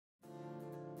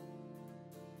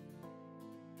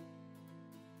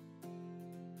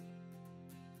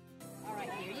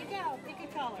you go. Pick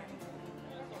a color.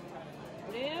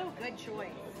 Blue, good choice.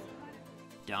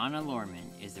 Donna Lorman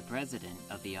is the president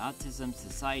of the Autism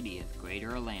Society of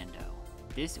Greater Orlando.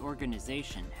 This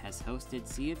organization has hosted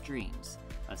Sea of Dreams,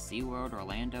 a SeaWorld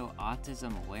Orlando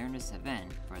autism awareness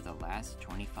event for the last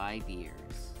 25 years.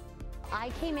 I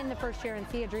came in the first year and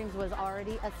Sea of Dreams was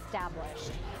already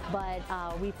established, but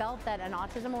we felt that an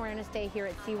Autism Awareness Day here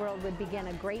at SeaWorld would begin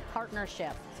a great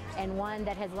partnership and one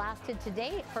that has lasted to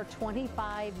date for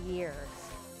 25 years.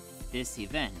 This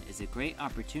event is a great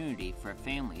opportunity for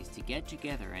families to get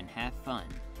together and have fun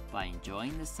by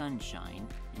enjoying the sunshine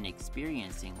and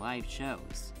experiencing live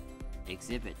shows,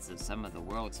 exhibits of some of the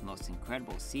world's most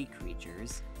incredible sea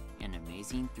creatures, and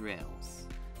amazing thrills.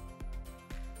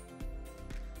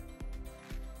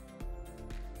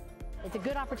 It's a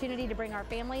good opportunity to bring our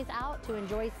families out to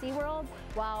enjoy SeaWorld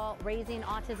while raising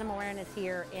autism awareness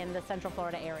here in the Central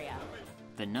Florida area.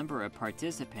 The number of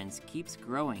participants keeps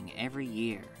growing every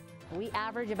year. We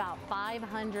average about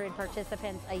 500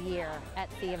 participants a year at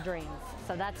Sea of Dreams,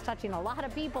 so that's touching a lot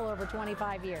of people over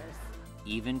 25 years.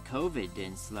 Even COVID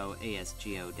didn't slow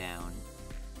ASGO down.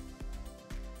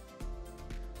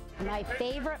 My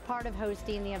favorite part of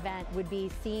hosting the event would be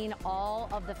seeing all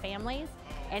of the families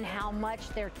and how much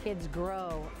their kids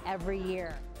grow every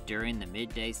year. During the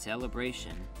midday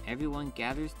celebration, everyone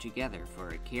gathers together for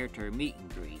a character meet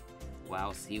and greet,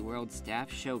 while SeaWorld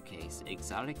staff showcase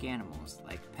exotic animals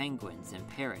like penguins and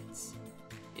parrots.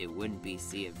 It wouldn't be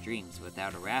Sea of Dreams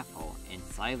without a raffle and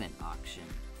silent auction.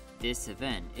 This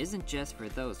event isn't just for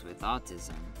those with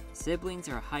autism. Siblings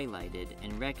are highlighted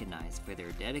and recognized for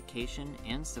their dedication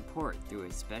and support through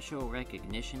a special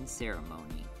recognition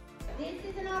ceremony. This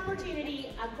is an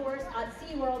opportunity, of course, at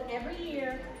SeaWorld every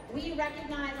year. We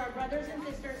recognize our brothers and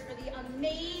sisters for the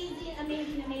amazing,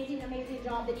 amazing, amazing, amazing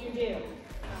job that you do.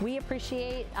 We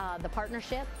appreciate the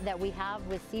partnership that we have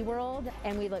with SeaWorld,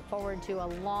 and we look forward to a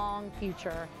long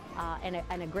future and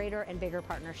a greater and bigger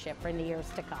partnership in the years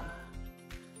to come.